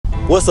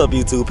What's up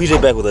YouTube?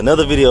 PJ back with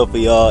another video for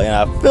y'all, and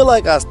I feel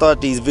like I start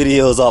these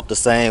videos off the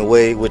same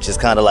way, which is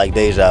kind of like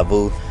deja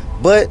vu.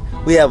 But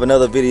we have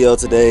another video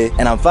today,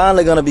 and I'm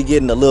finally gonna be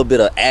getting a little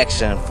bit of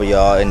action for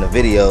y'all in the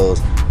videos.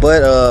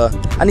 But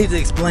I need to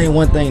explain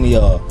one thing to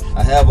y'all.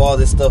 I have all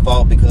this stuff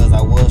out because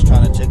I was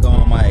trying to check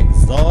on my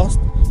exhaust,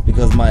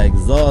 because my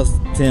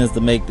exhaust tends to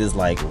make this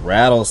like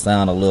rattle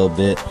sound a little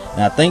bit,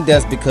 and I think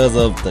that's because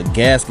of the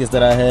gaskets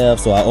that I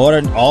have. So I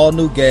ordered all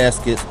new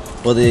gaskets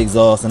for the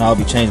exhaust, and I'll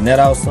be changing that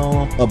out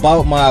soon.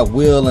 About my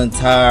wheel and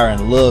tire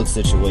and lug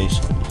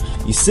situation,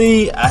 you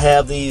see I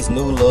have these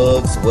new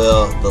lugs.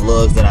 Well, the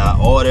lugs that I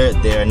ordered,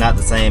 they're not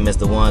the same as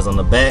the ones on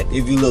the back.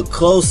 If you look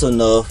close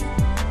enough,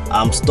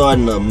 I'm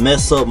starting to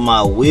mess up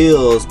my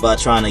wheels by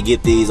trying to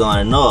get these on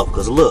and off,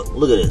 because look at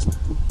this.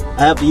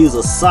 I have to use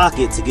a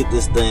socket to get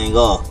this thing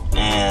off,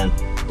 and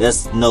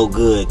that's no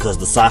good because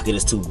the socket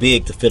is too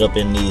big to fit up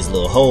in these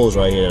little holes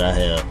right here that I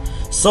have.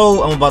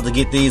 So I'm about to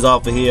get these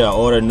off of here. I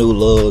ordered new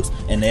lugs,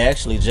 and they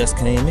actually just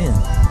came in.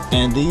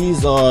 And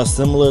these are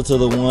similar to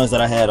the ones that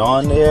I had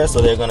on there,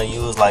 so they're gonna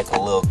use like a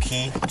little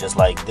key, just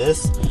like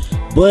this.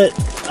 But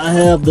I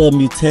have the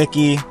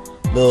Muteki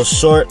little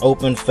short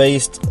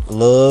open-faced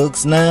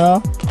lugs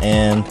now,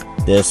 and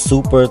they're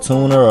super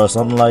tuner or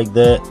something like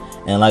that.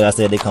 And like I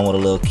said, they come with a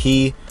little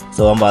key.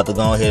 So I'm about to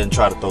go ahead and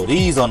try to throw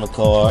these on the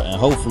car, and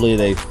hopefully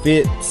they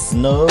fit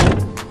snug.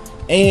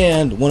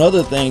 And one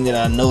other thing that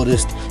I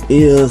noticed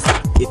is,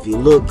 if you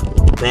look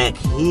back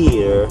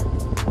here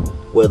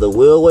where the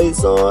wheel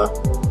weights are,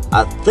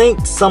 I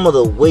think some of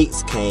the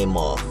weights came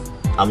off.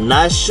 I'm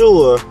not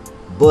sure,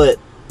 but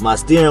my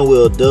steering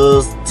wheel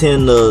does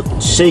tend to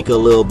shake a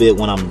little bit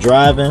when I'm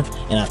driving,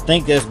 and I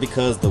think that's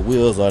because the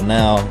wheels are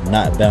now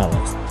not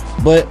balanced.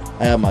 But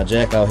I have my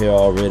jack out here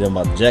already. I'm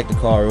about to jack the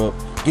car up,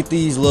 get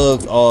these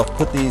lugs off,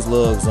 put these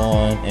lugs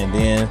on, and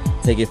then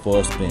take it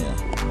for a spin.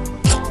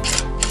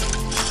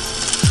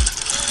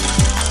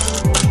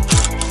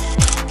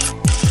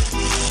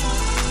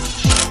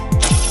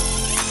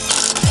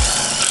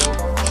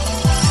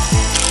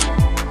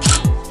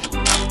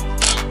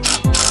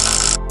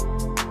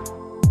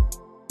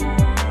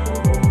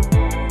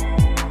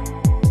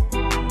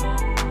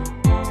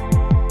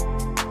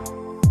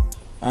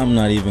 I'm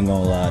not even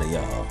gonna lie to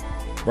y'all.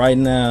 Right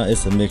now,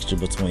 it's a mixture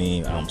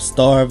between I'm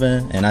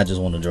starving and I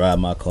just want to drive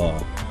my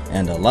car.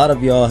 And a lot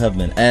of y'all have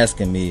been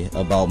asking me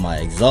about my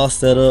exhaust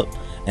setup,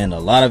 and a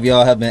lot of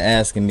y'all have been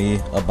asking me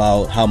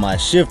about how my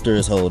shifter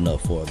is holding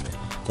up for me.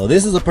 So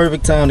this is a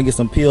perfect time to get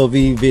some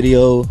POV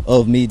video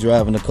of me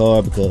driving the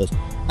car, because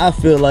I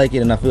feel like it,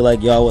 and I feel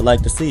like y'all would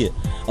like to see it.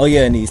 Oh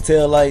yeah, and these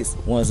tail lights,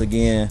 once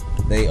again,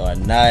 they are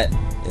not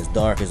as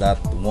dark as I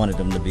wanted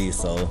them to be.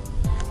 So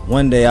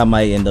one day I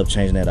might end up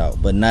changing that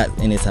out, but not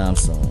anytime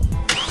soon.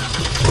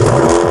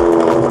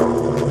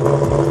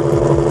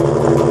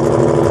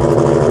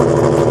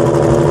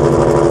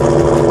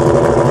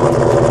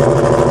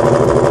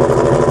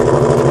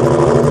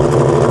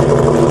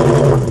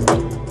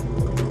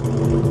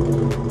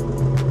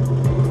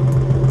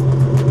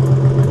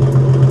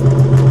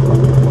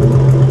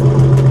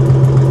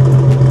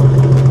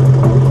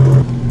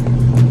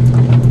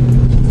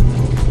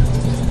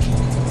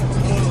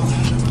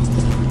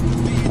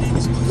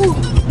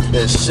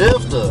 The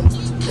shifter,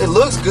 it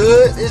looks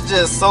good, it's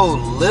just so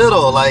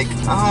little. Like,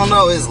 I don't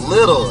know, it's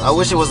little. I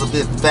wish it was a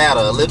bit fatter,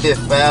 a little bit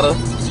fatter.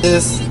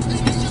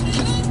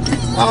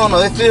 I don't know,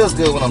 it feels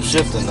good when I'm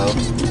shifting though.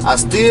 I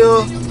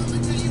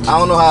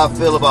don't know how I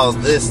feel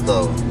about this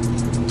though.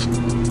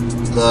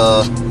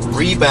 The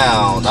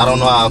rebound, I don't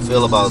know how I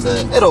feel about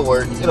that. It'll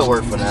work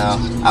for now.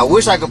 I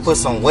wish I could put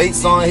some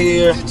weights on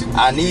here.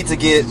 I need to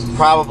get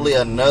probably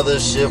another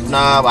shift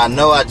knob. I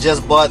know I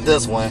just bought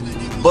this one,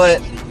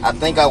 but I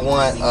think I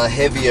want a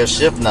heavier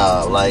shift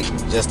knob, like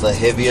just a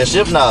heavier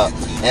shift knob.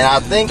 And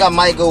I think I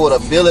might go with a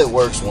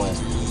Coolerworx one.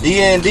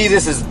 D&D,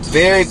 this is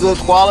very good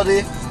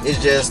quality.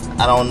 It's just,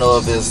 I don't know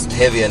if it's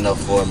heavy enough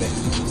for me.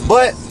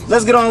 But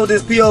let's get on with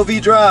this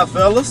POV drive,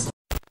 fellas.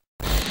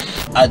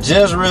 I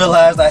just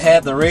realized I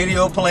had the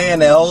radio playing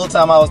the whole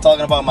time I was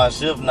talking about my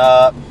shift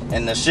knob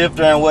and the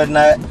shifter and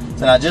whatnot.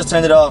 So I just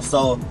turned it off.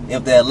 So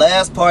if that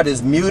last part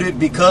is muted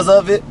because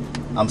of it,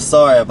 I'm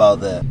sorry about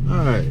that.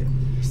 All right.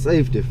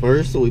 Safety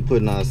first, so we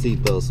putting our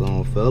seatbelts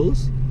on,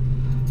 fellas.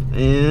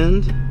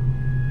 And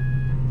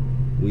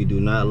we do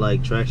not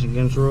like traction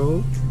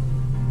control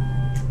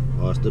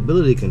or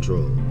stability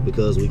control,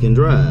 because we can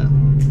drive.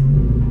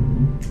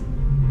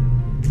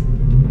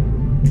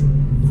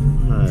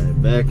 Alright,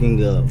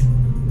 backing up.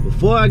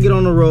 Before I get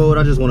on the road,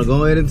 I just want to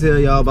go ahead and tell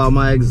y'all about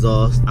my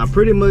exhaust. I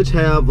pretty much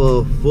have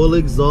a full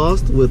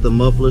exhaust with the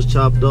mufflers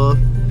chopped off.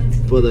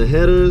 For the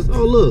headers,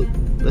 oh look,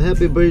 the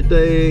happy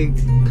birthday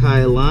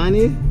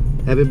Kailani.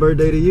 Happy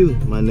birthday to you,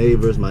 my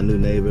neighbors, my new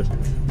neighbors.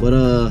 But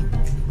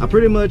I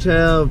pretty much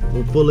have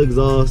a full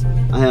exhaust.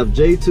 I have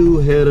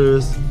J2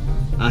 headers.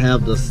 I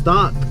have the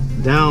stock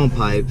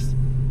downpipes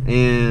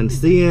and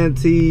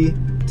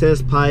CNT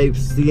test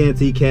pipes,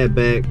 CNT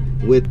catback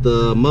with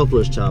the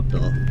mufflers chopped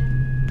off.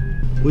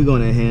 We're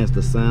gonna enhance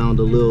the sound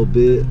a little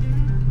bit.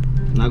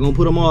 Not gonna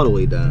put them all the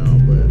way down,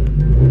 but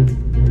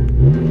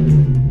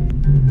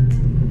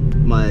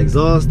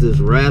exhaust is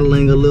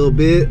rattling a little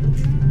bit.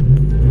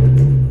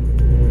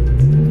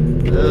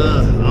 I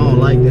don't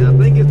like that. I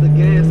think it's the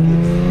gaskets.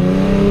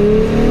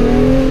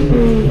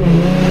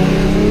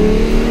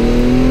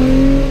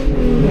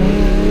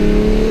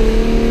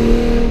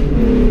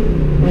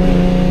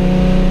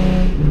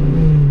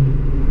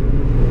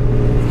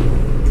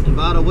 And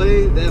by the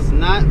way, that's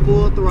not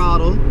full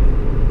throttle.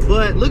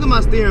 But look at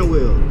my steering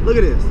wheel. Look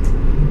at this.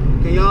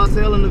 Can y'all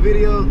tell in the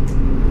video?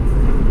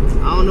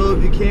 I don't know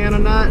if you can or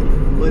not,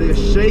 but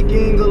it's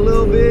shaking a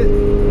little bit.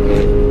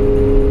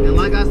 And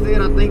like I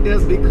said, I think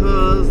that's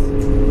because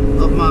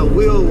of my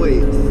wheel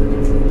weights.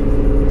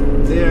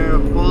 They're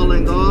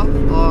falling off,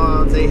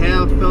 or they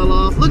have fell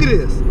off. Look at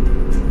this.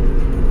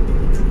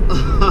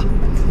 I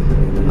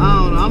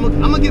don't know.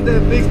 I'm gonna get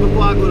that fixed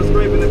before I go to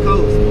scraping the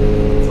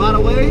coast. By the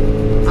way,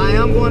 I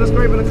am going to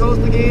scraping the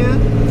coast again.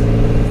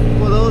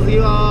 For those of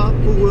y'all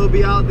who will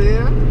be out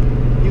there,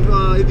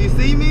 if you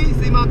see me,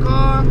 see my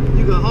car,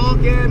 you can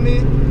honk at me,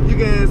 you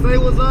can say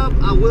what's up,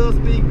 I will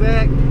speak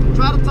back.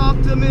 Try to talk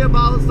to me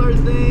about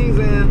certain things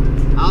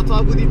and I'll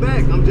talk with you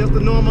back. I'm just a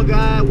normal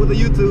guy with a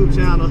YouTube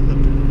channel.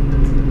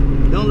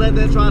 Don't let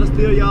that try to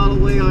steer y'all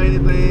away or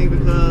anything,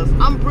 because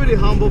I'm pretty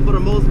humble for the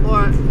most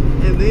part.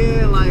 And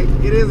then, like,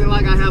 it isn't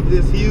like I have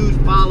this huge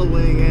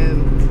following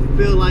and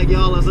feel like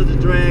y'all are such a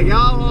drag.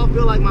 Y'all all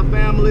feel like my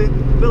family,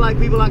 feel like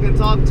people I can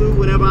talk to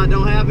whenever I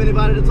don't have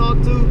anybody to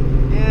talk to.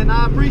 And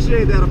I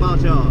appreciate that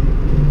about y'all.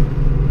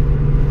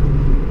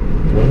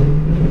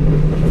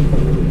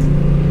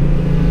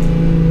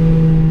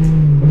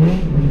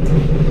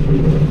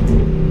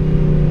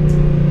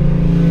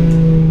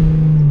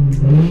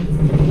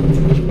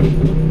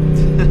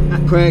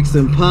 Cracks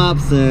and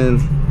pops and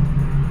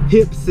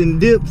hips and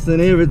dips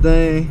and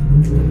everything.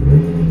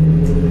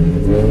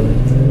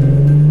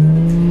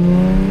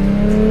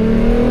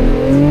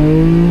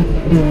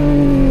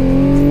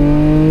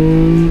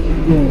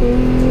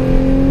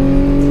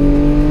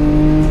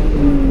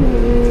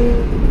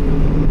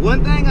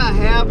 One thing I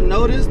have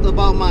noticed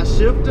about my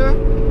shifter,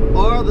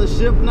 or the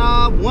shift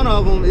knob, one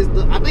of them is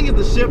I think it's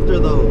the shifter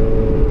though,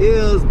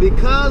 is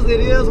because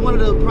it is one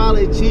of the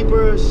probably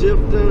cheaper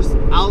shifters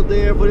out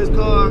there for this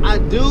car, I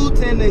do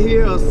tend to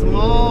hear a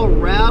small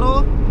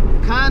rattle,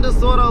 kind of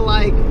sort of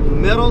like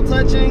metal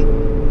touching,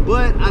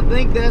 but I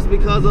think that's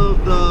because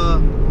of the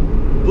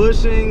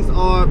bushings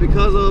or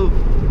because of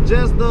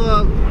just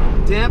the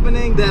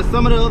dampening that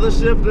some of the other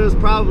shifters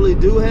probably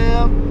do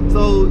have.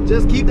 So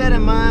just keep that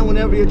in mind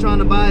whenever you're trying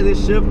to buy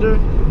this shifter,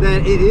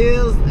 that it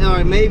is, or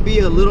it may be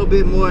a little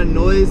bit more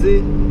noisy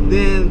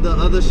than the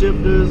other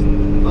shifters,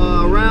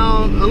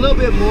 around a little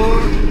bit more,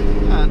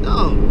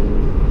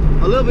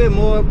 a little bit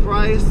more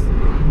price,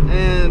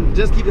 and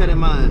just keep that in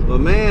mind. But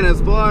man,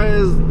 as far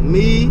as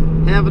me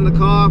having the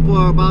car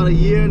for about a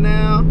year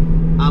now,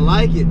 I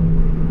like it.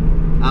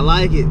 I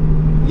like it.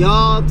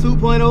 Y'all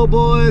 2.0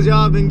 boys,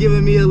 y'all been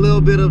giving me a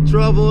little bit of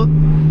trouble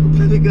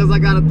because I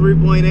got a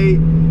 3.8,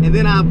 and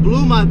then I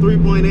blew my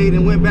 3.8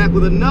 and went back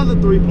with another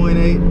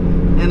 3.8,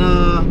 and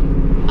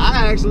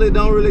I actually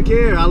don't really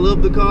care. I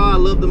love the car, I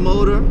love the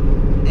motor,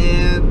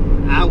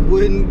 and I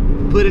wouldn't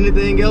put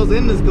anything else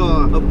in this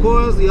car. Of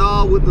course,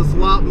 y'all with the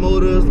swap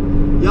motors,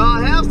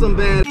 y'all have some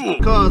bad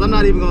cars, I'm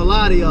not even gonna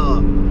lie to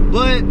y'all,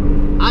 but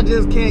I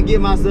just can't get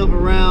myself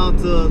around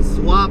to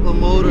swap a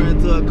motor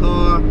into a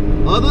car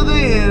other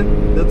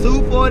than the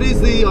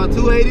 240Z or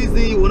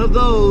 280Z, one of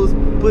those,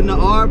 putting the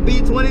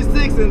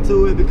RB26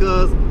 into it,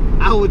 because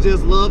I would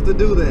just love to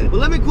do that. But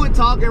let me quit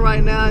talking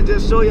right now and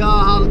just show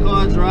y'all how the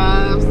car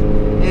drives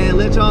and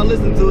let y'all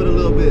listen to it a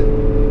little bit.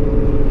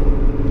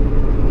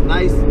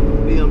 Nice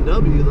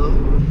BMW though.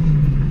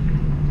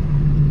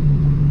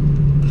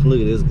 Look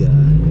at this guy.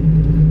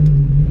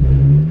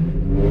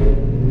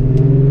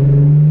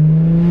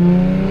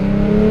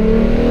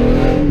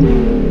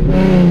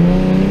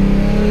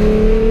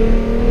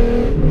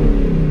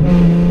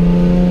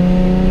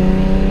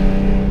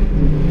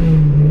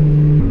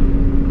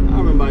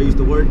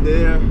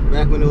 There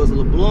back when it was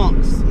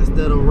LeBlanc's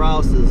instead of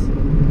Rouse's.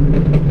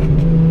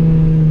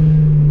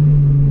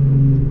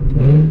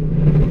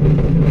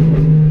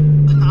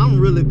 I'm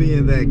really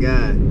being that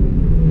guy,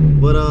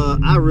 but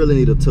I really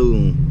need a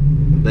tune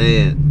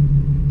bad,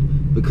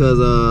 because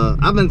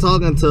I've been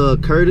talking to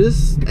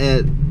Curtis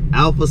at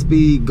Alpha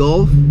Speed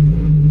Golf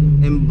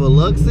in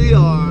Biloxi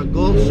or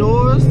Gulf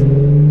Shores,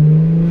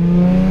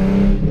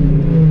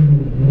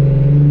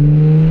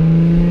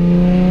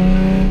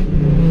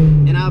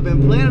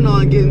 planning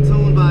on getting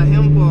tuned by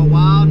him for a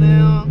while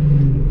now,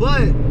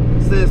 but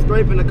since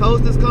Scraping the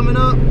Coast is coming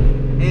up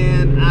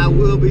and I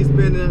will be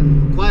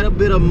spending quite a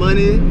bit of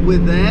money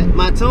with that,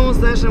 my tune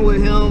session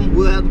with him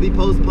will have to be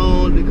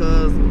postponed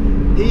because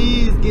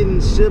he's getting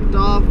shipped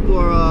off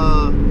for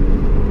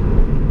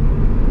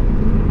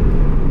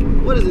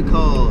what is it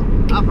called?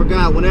 I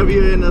forgot. Whenever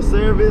you're in a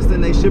service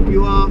and they ship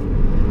you off,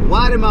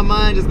 why did my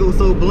mind just go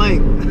so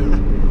blank?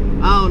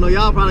 I don't know,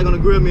 y'all probably gonna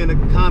grill me in the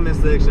comment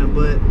section,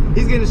 but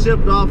he's getting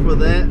shipped off for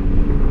that,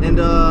 and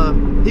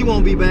he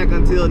won't be back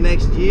until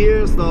next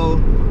year, so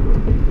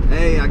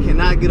hey, I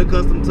cannot get a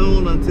custom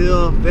tune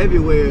until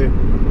February,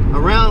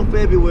 around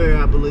February,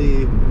 I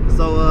believe.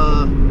 So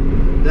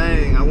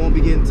dang, I won't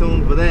be getting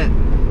tuned for that.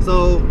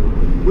 So,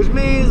 which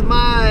means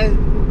my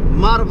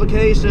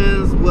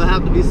modifications will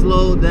have to be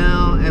slowed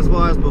down as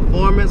far as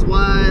performance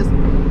wise,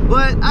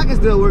 but I can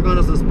still work on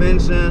the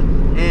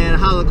suspension and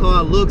how the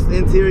car looks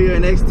interior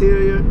and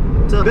exterior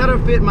to better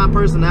fit my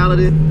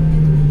personality.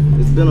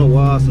 It's been a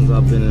while since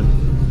I've been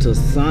to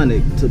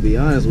Sonic, to be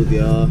honest with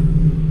y'all.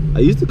 I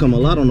used to come a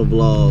lot on the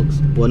vlogs.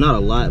 Well, not a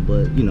lot,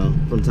 but you know,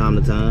 from time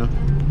to time.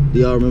 Do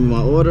y'all remember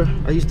my order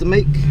I used to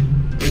make?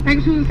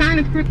 Thanks for the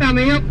Sonic, Chris, I'm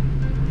help.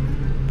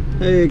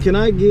 Hey, can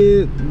I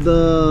get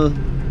the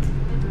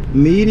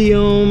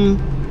medium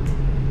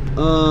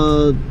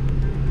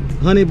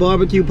honey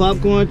barbecue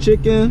popcorn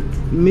chicken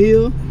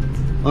meal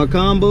or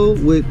combo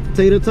with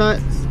tater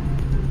tots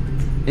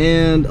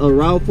and a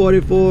Route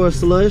 44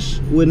 slush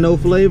with no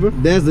flavor?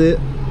 That's it.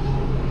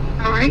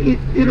 All right,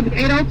 it'll be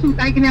 8:02.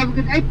 Thank you. Have a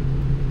good day.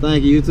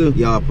 Thank you, you too.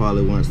 Y'all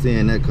probably weren't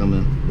seeing that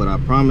coming, but I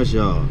promise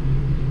y'all,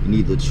 you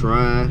need to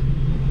try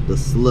the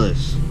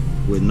slush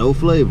with no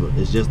flavor.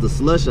 It's just the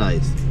slush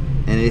ice,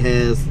 and it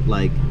has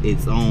like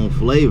its own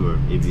flavor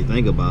if you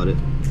think about it.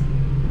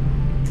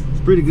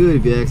 It's pretty good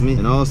if you ask me.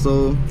 And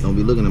also, don't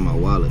be looking at my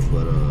wallet,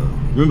 but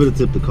remember to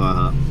tip the car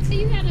hop.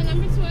 You had a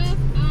number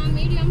 12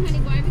 medium honey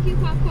barbecue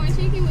popcorn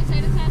chicken with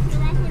tater tots and a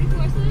Route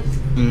 44 slush.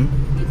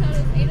 You told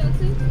us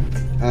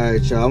 8:02. All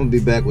right, y'all, I'm gonna be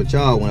back with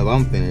y'all whenever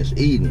I'm finished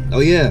eating. Oh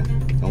yeah,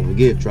 don't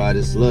forget, try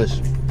this slush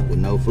with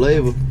no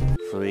flavor.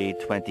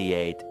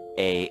 3:28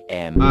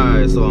 a.m.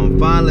 Alright, so I'm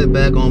finally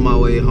back on my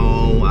way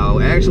home.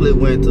 I actually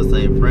went to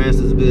St.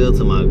 Francisville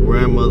to my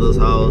grandmother's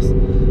house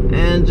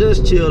and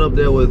just chilled up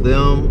there with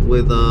them,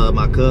 with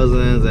my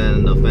cousins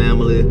and the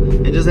family,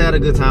 and just had a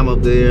good time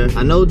up there.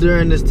 I know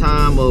during this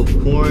time of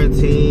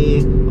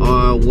quarantine,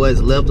 or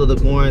what's left of the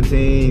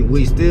quarantine,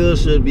 we still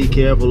should be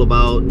careful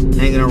about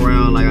hanging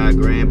around like our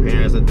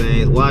grandparents and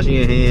things, washing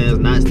your hands,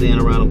 not staying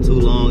around them too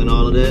long and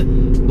all of that.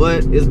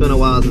 But it's been a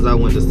while since I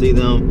went to see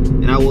them,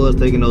 and I was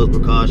taking those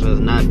precautions,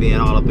 not being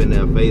all up in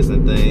their face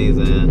and things,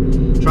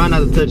 and trying not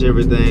to touch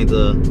everything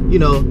to, you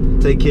know,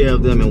 take care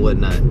of them and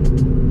whatnot.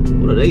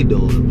 What are they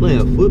doing? They're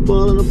playing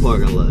football in the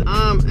parking lot.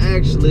 I'm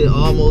actually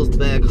almost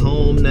back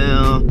home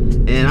now,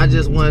 and I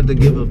just wanted to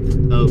give a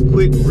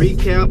quick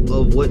recap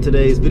of what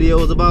today's video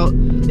is about.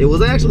 It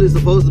was actually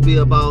supposed to be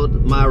about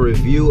my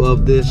review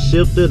of this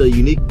shifter, the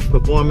Uniq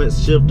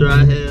Performance shifter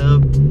I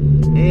have.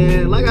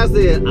 And like I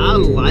said, I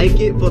like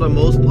it for the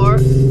most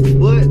part,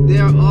 but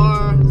there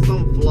are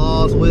some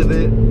flaws with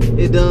it.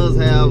 It does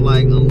have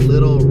like a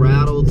little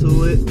rattle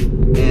to it,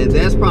 and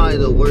that's probably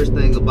the worst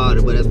thing about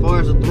it. But as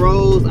far as the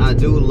throws, I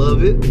do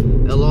love it.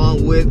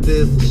 Along with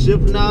this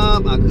shift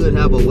knob, I could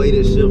have a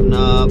weighted shift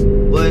knob,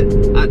 but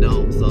I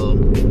don't, so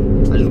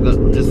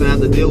I'm just gonna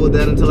have to deal with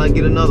that until I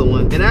get another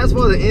one. And as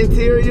for the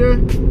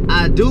interior,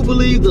 I do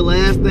believe the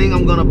last thing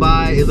I'm gonna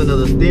buy is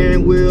another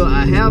steering wheel.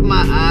 I have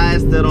my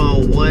eyes set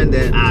on one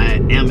that I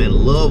am in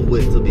love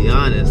with, to be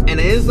honest. And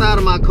the inside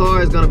of my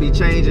car is gonna be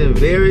changing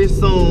very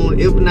soon,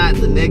 if not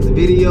the next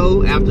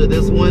video after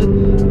this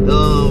one.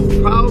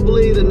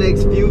 Probably the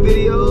next few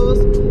videos.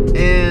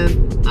 And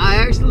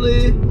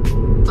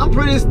I'm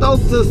pretty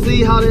stoked to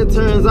see how that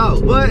turns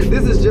out. But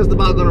this is just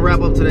about gonna wrap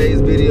up today's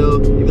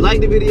video. If you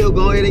like the video,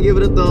 go ahead and give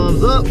it a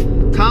thumbs up.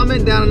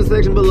 Comment down in the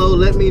section below,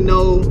 let me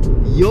know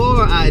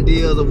your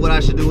ideas of what I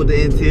should do with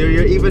the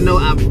interior, even though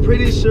I'm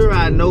pretty sure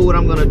I know what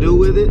I'm gonna do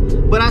with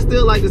it, but I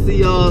still like to see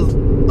y'all's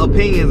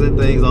opinions and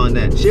things on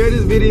that. Share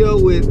this video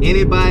with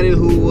anybody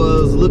who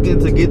was looking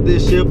to get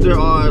this shifter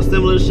or a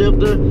similar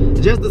shifter,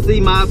 just to see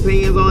my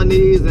opinions on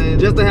these and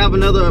just to have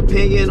another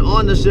opinion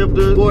on the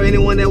shifter for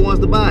anyone that wants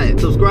to buy it.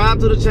 Subscribe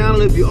to the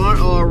channel if you aren't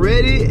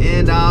already,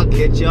 and I'll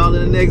catch y'all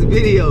in the next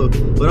video.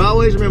 But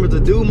always remember to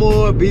do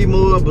more, be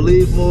more,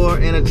 believe more,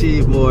 and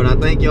achieve more. And I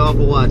thank y'all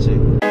for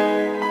watching.